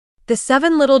The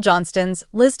Seven Little Johnstons.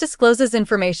 Liz discloses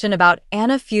information about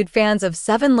Anna feud. Fans of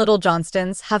Seven Little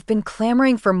Johnstons have been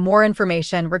clamoring for more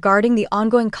information regarding the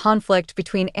ongoing conflict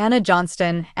between Anna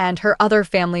Johnston and her other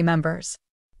family members.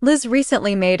 Liz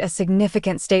recently made a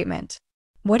significant statement.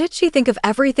 What did she think of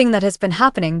everything that has been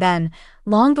happening then,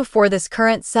 long before this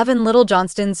current Seven Little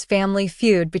Johnstons family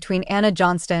feud between Anna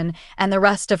Johnston and the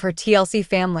rest of her TLC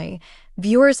family?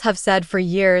 Viewers have said for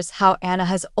years how Anna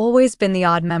has always been the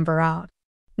odd member out.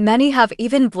 Many have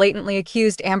even blatantly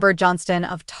accused Amber Johnston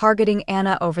of targeting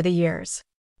Anna over the years.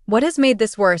 What has made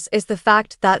this worse is the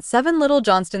fact that Seven Little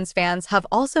Johnstons fans have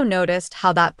also noticed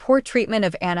how that poor treatment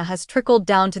of Anna has trickled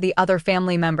down to the other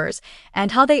family members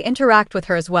and how they interact with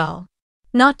her as well.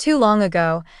 Not too long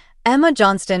ago, Anna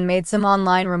Johnston made some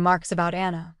online remarks about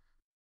Anna.